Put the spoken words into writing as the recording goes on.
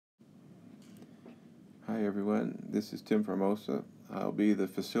Hi everyone, this is Tim Formosa. I'll be the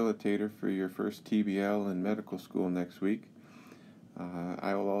facilitator for your first TBL in medical school next week.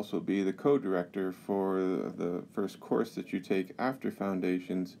 I will also be the co-director for the first course that you take after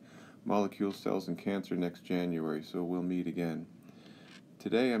Foundations, Molecules, Cells, and Cancer next January, so we'll meet again.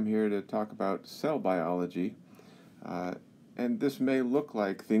 Today I'm here to talk about cell biology, and this may look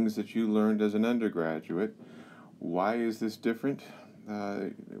like things that you learned as an undergraduate. Why is this different?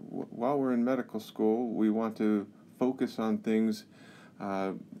 While we're in medical school, we want to focus on things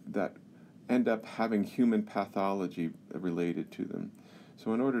that end up having human pathology related to them.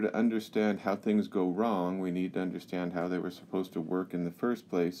 So in order to understand how things go wrong, we need to understand how they were supposed to work in the first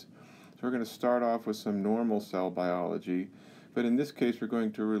place. So we're going to start off with some normal cell biology, but in this case we're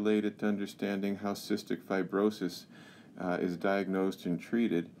going to relate it to understanding how cystic fibrosis is diagnosed and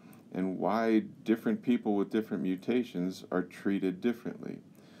treated, and why different people with different mutations are treated differently.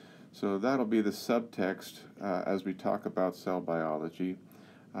 So that'll be the subtext as we talk about cell biology,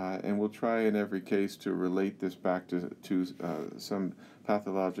 and we'll try in every case to relate this back to some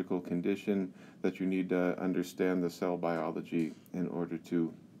pathological condition that you need to understand the cell biology in order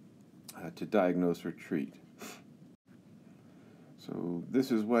to diagnose or treat. So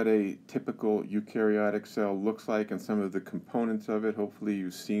this is what a typical eukaryotic cell looks like and some of the components of it. Hopefully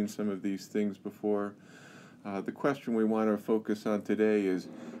you've seen some of these things before. The question we want to focus on today is,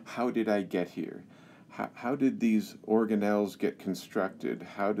 how did I get here? How did these organelles get constructed?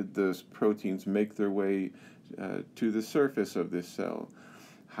 How did those proteins make their way to the surface of this cell?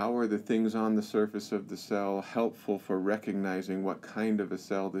 How are the things on the surface of the cell helpful for recognizing what kind of a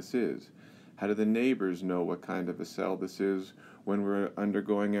cell this is? How do the neighbors know what kind of a cell this is? When we're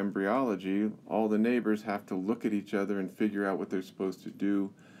undergoing embryology, all the neighbors have to look at each other and figure out what they're supposed to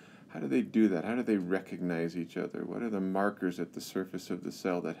do. How do they do that? How do they recognize each other? What are the markers at the surface of the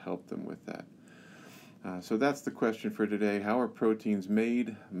cell that help them with that? So that's the question for today. How are proteins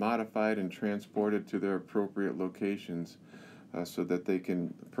made, modified, and transported to their appropriate locations so that they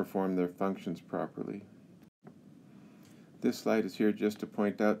can perform their functions properly? This slide is here just to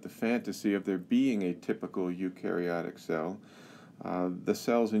point out the fantasy of there being a typical eukaryotic cell. The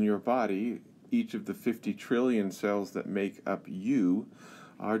cells in your body, each of the 50 trillion cells that make up you,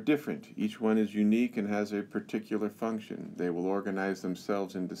 are different. Each one is unique and has a particular function. They will organize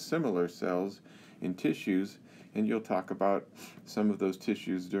themselves into similar cells in tissues, and you'll talk about some of those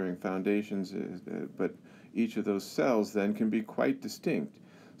tissues during Foundations, but each of those cells then can be quite distinct.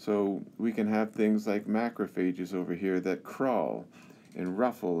 So we can have things like macrophages over here that crawl and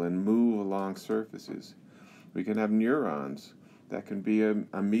ruffle and move along surfaces. We can have neurons that can be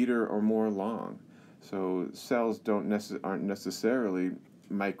a meter or more long. So cells aren't necessarily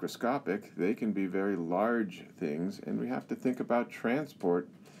microscopic. They can be very large things, and we have to think about transport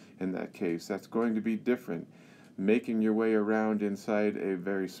in that case. That's going to be different. Making your way around inside a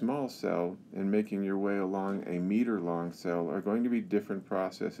very small cell and making your way along a meter-long cell are going to be different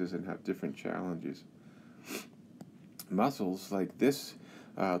processes and have different challenges. Muscles like this,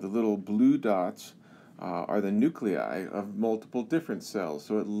 the little blue dots, are the nuclei of multiple different cells.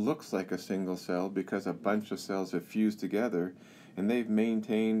 So it looks like a single cell because a bunch of cells have fused together and they've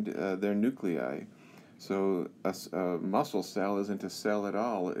maintained their nuclei. So a muscle cell isn't a cell at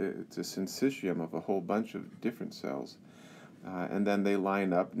all. It's a syncytium of a whole bunch of different cells. And then they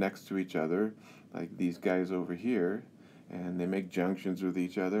line up next to each other, like these guys over here, and they make junctions with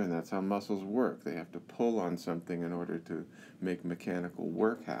each other, and that's how muscles work. They have to pull on something in order to make mechanical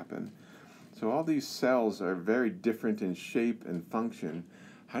work happen. So all these cells are very different in shape and function.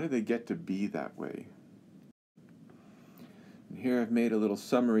 How do they get to be that way? Here I've made a little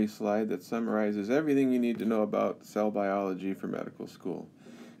summary slide that summarizes everything you need to know about cell biology for medical school.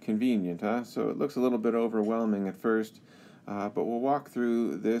 Convenient, huh? So it looks a little bit overwhelming at first, but we'll walk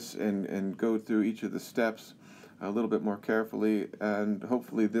through this and go through each of the steps a little bit more carefully, and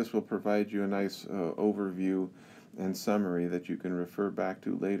hopefully this will provide you a nice overview and summary that you can refer back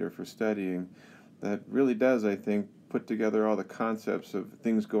to later for studying. That really does, I think, put together all the concepts of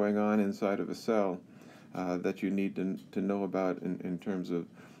things going on inside of a cell that you need to know about in terms of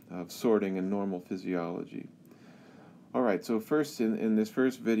sorting and normal physiology. All right, so first in this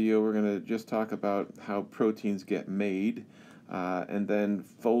first video, we're going to just talk about how proteins get made and then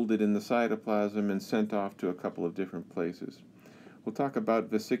folded in the cytoplasm and sent off to a couple of different places. We'll talk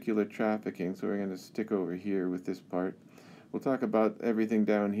about vesicular trafficking, so we're going to stick over here with this part. We'll talk about everything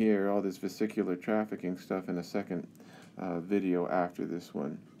down here, all this vesicular trafficking stuff, in a second video after this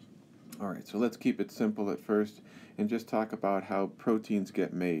one. All right, so let's keep it simple at first and just talk about how proteins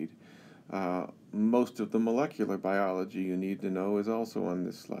get made. Most of the molecular biology you need to know is also on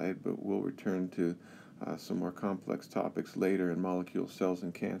this slide, but we'll return to some more complex topics later in molecule cells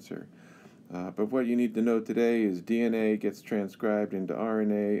and cancer. But what you need to know today is DNA gets transcribed into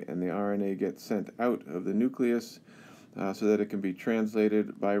RNA, and the RNA gets sent out of the nucleus so that it can be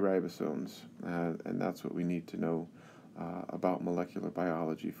translated by ribosomes. And that's what we need to know about molecular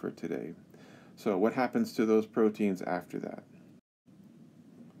biology for today. So what happens to those proteins after that?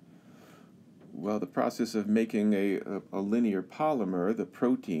 Well, the process of making a linear polymer, the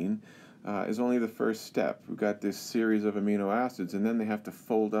protein, is only the first step. We've got this series of amino acids, and then they have to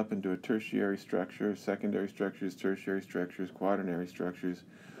fold up into a tertiary structure, secondary structures, tertiary structures, quaternary structures,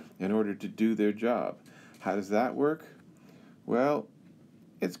 in order to do their job. How does that work? Well,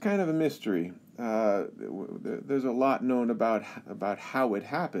 it's kind of a mystery. There's a lot known about how it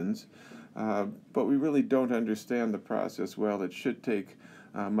happens, but we really don't understand the process well. It should take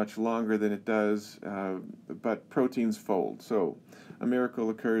much longer than it does, but proteins fold. So a miracle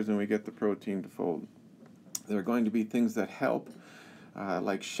occurs and we get the protein to fold. There are going to be things that help,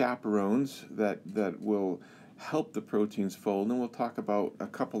 like chaperones that will help the proteins fold, and we'll talk about a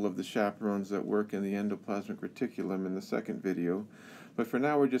couple of the chaperones that work in the endoplasmic reticulum in the second video. But for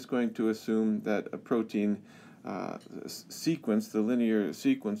now, we're just going to assume that a protein sequence, the linear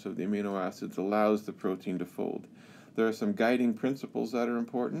sequence of the amino acids, allows the protein to fold. There are some guiding principles that are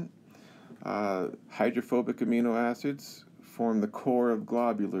important. Hydrophobic amino acids form the core of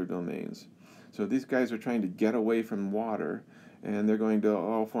globular domains. So these guys are trying to get away from water, and they're going to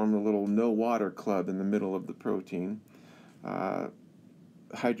all form a little no-water club in the middle of the protein.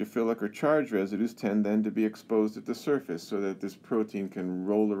 Hydrophilic or charged residues tend then to be exposed at the surface so that this protein can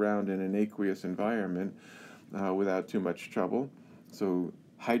roll around in an aqueous environment without too much trouble. So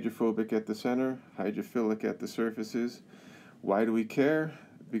hydrophobic at the center, hydrophilic at the surfaces. Why do we care?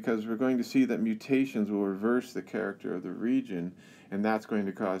 Because we're going to see that mutations will reverse the character of the region, and that's going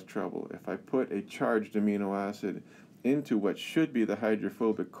to cause trouble. If I put a charged amino acid into what should be the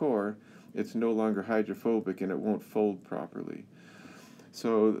hydrophobic core, it's no longer hydrophobic and it won't fold properly.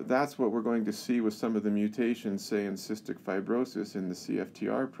 So that's what we're going to see with some of the mutations, say in cystic fibrosis in the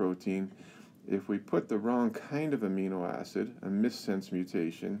CFTR protein. If we put the wrong kind of amino acid, a missense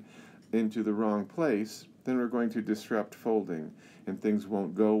mutation, into the wrong place, then we're going to disrupt folding, and things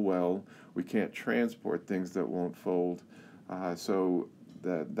won't go well. We can't transport things that won't fold, so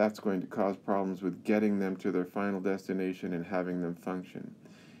that's going to cause problems with getting them to their final destination and having them function.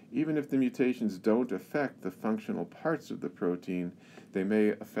 Even if the mutations don't affect the functional parts of the protein, they may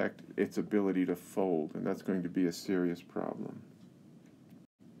affect its ability to fold, and that's going to be a serious problem.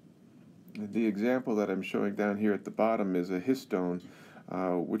 The example that I'm showing down here at the bottom is a histone,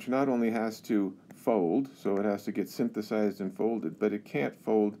 which not only has to fold, so it has to get synthesized and folded, but it can't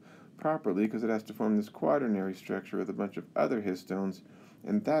fold properly because it has to form this quaternary structure with a bunch of other histones,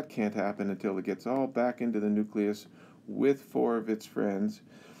 and that can't happen until it gets all back into the nucleus with 4 of its friends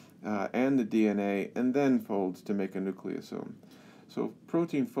and the DNA, and then folds to make a nucleosome. So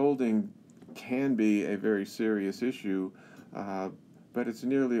protein folding can be a very serious issue, but it's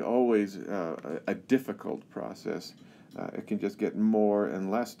nearly always a difficult process. It can just get more and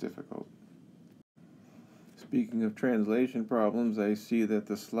less difficult. Speaking of translation problems, I see that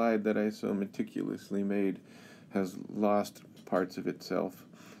the slide that I so meticulously made has lost parts of itself.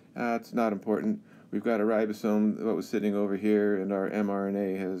 It's not important. We've got a ribosome that was sitting over here, and our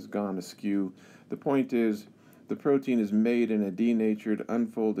mRNA has gone askew. The point is, the protein is made in a denatured,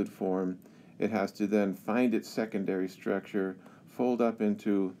 unfolded form. It has to then find its secondary structure, fold up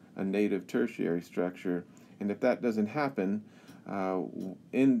into a native tertiary structure, and if that doesn't happen,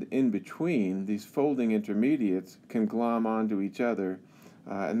 in between, these folding intermediates can glom onto each other,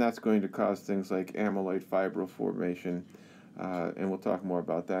 and that's going to cause things like amyloid fibril formation, and we'll talk more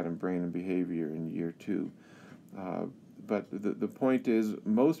about that in brain and behavior in year 2. But the point is,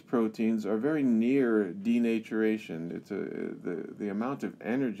 most proteins are very near denaturation. It's the amount of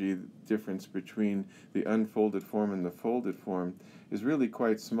energy difference between the unfolded form and the folded form is really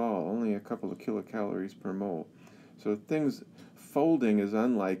quite small, only a couple of kilocalories per mole. So things folding is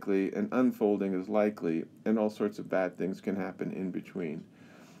unlikely and unfolding is likely, and all sorts of bad things can happen in between.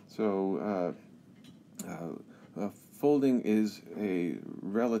 So folding is a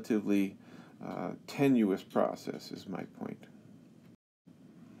relatively tenuous process, is my point.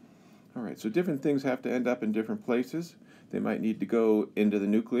 All right, so different things have to end up in different places. They might need to go into the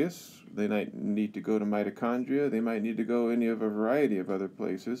nucleus. They might need to go to mitochondria. They might need to go any of a variety of other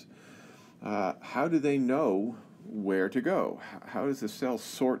places. How do they know where to go? How does the cell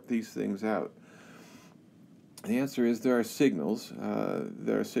sort these things out? The answer is there are signals.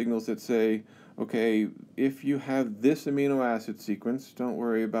 There are signals that say, okay, if you have this amino acid sequence, don't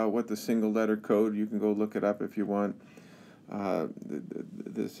worry about what the single letter code, you can go look it up if you want.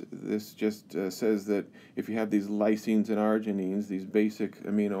 This just says that if you have these lysines and arginines, these basic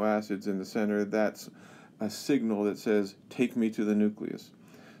amino acids in the center, that's a signal that says, take me to the nucleus.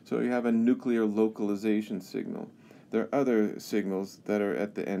 So you have a nuclear localization signal. There are other signals that are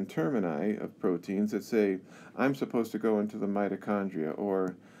at the N-termini of proteins that say, I'm supposed to go into the mitochondria,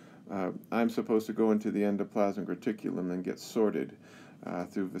 or I'm supposed to go into the endoplasmic reticulum and get sorted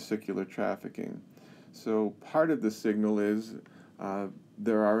through vesicular trafficking. So part of the signal is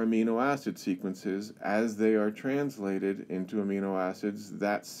there are amino acid sequences. As they are translated into amino acids,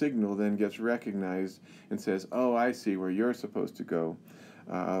 that signal then gets recognized and says, oh, I see where you're supposed to go.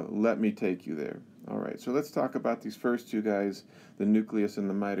 Let me take you there. All right, so let's talk about these first two guys, the nucleus and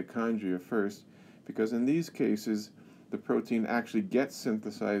the mitochondria first, because in these cases, the protein actually gets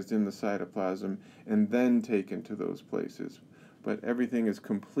synthesized in the cytoplasm and then taken to those places. But everything is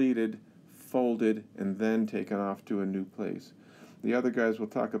completed, folded, and then taken off to a new place. The other guys we'll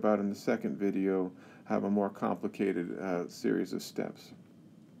talk about in the second video have a more complicated series of steps.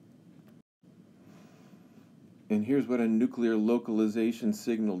 And here's what a nuclear localization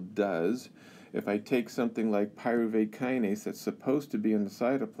signal does. If I take something like pyruvate kinase that's supposed to be in the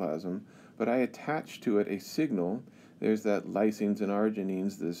cytoplasm, but I attach to it a signal, there's that lysines and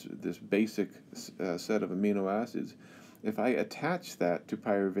arginines, this basic set of amino acids. If I attach that to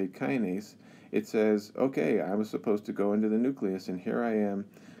pyruvate kinase, it says, okay, I was supposed to go into the nucleus, and here I am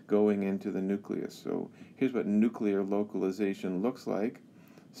going into the nucleus. So here's what nuclear localization looks like.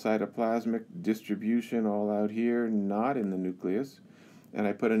 Cytoplasmic distribution all out here, not in the nucleus. And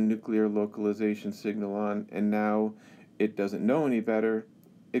I put a nuclear localization signal on, and now it doesn't know any better.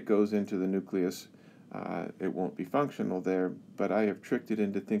 It goes into the nucleus. It won't be functional there, but I have tricked it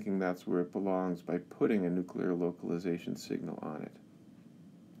into thinking that's where it belongs by putting a nuclear localization signal on it.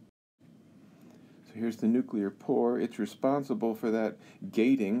 So here's the nuclear pore. It's responsible for that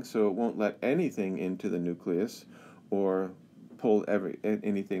gating, so it won't let anything into the nucleus or pull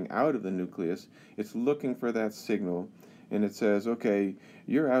anything out of the nucleus. It's looking for that signal, and it says, okay,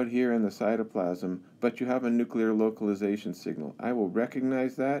 you're out here in the cytoplasm, but you have a nuclear localization signal. I will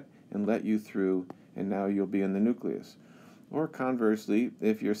recognize that and let you through, and now you'll be in the nucleus. Or conversely,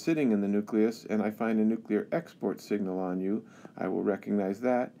 if you're sitting in the nucleus and I find a nuclear export signal on you, I will recognize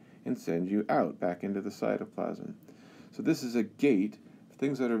that and send you out back into the cytoplasm. So this is a gate.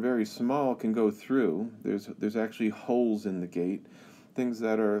 Things that are very small can go through. There's actually holes in the gate. Things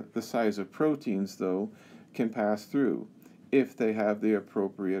that are the size of proteins, though, can pass through if they have the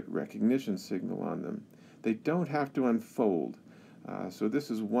appropriate recognition signal on them. They don't have to unfold. So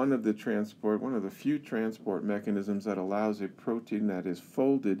this is one of the few transport mechanisms that allows a protein that is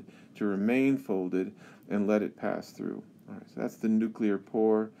folded to remain folded and let it pass through. All right, so that's the nuclear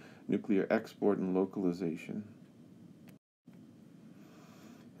pore, nuclear export, and localization.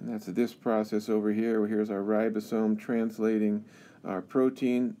 And that's this process over here. Here's our ribosome translating our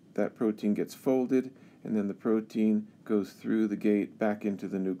protein. That protein gets folded, and then the protein goes through the gate back into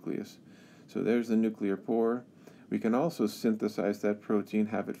the nucleus. So there's the nuclear pore. We can also synthesize that protein,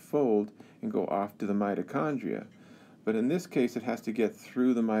 have it fold, and go off to the mitochondria. But in this case, it has to get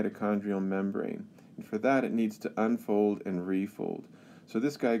through the mitochondrial membrane. And for that, it needs to unfold and refold. So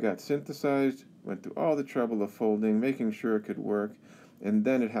this guy got synthesized, went through all the trouble of folding, making sure it could work, and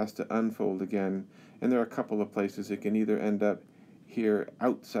then it has to unfold again. And there are a couple of places it can either end up here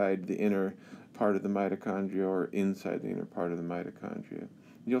outside the inner part of the mitochondria or inside the inner part of the mitochondria.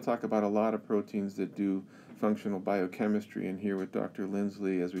 You'll talk about a lot of proteins that do functional biochemistry in here with Dr.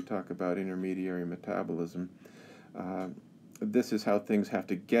 Lindsley as we talk about intermediary metabolism. This is how things have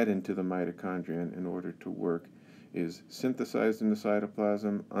to get into the mitochondria in order to work, is synthesized in the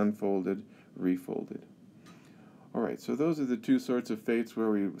cytoplasm, unfolded, refolded. All right, so those are the two sorts of fates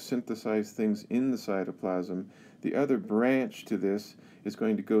where we synthesize things in the cytoplasm. The other branch to this is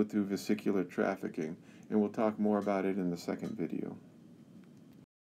going to go through vesicular trafficking, and we'll talk more about it in the second video.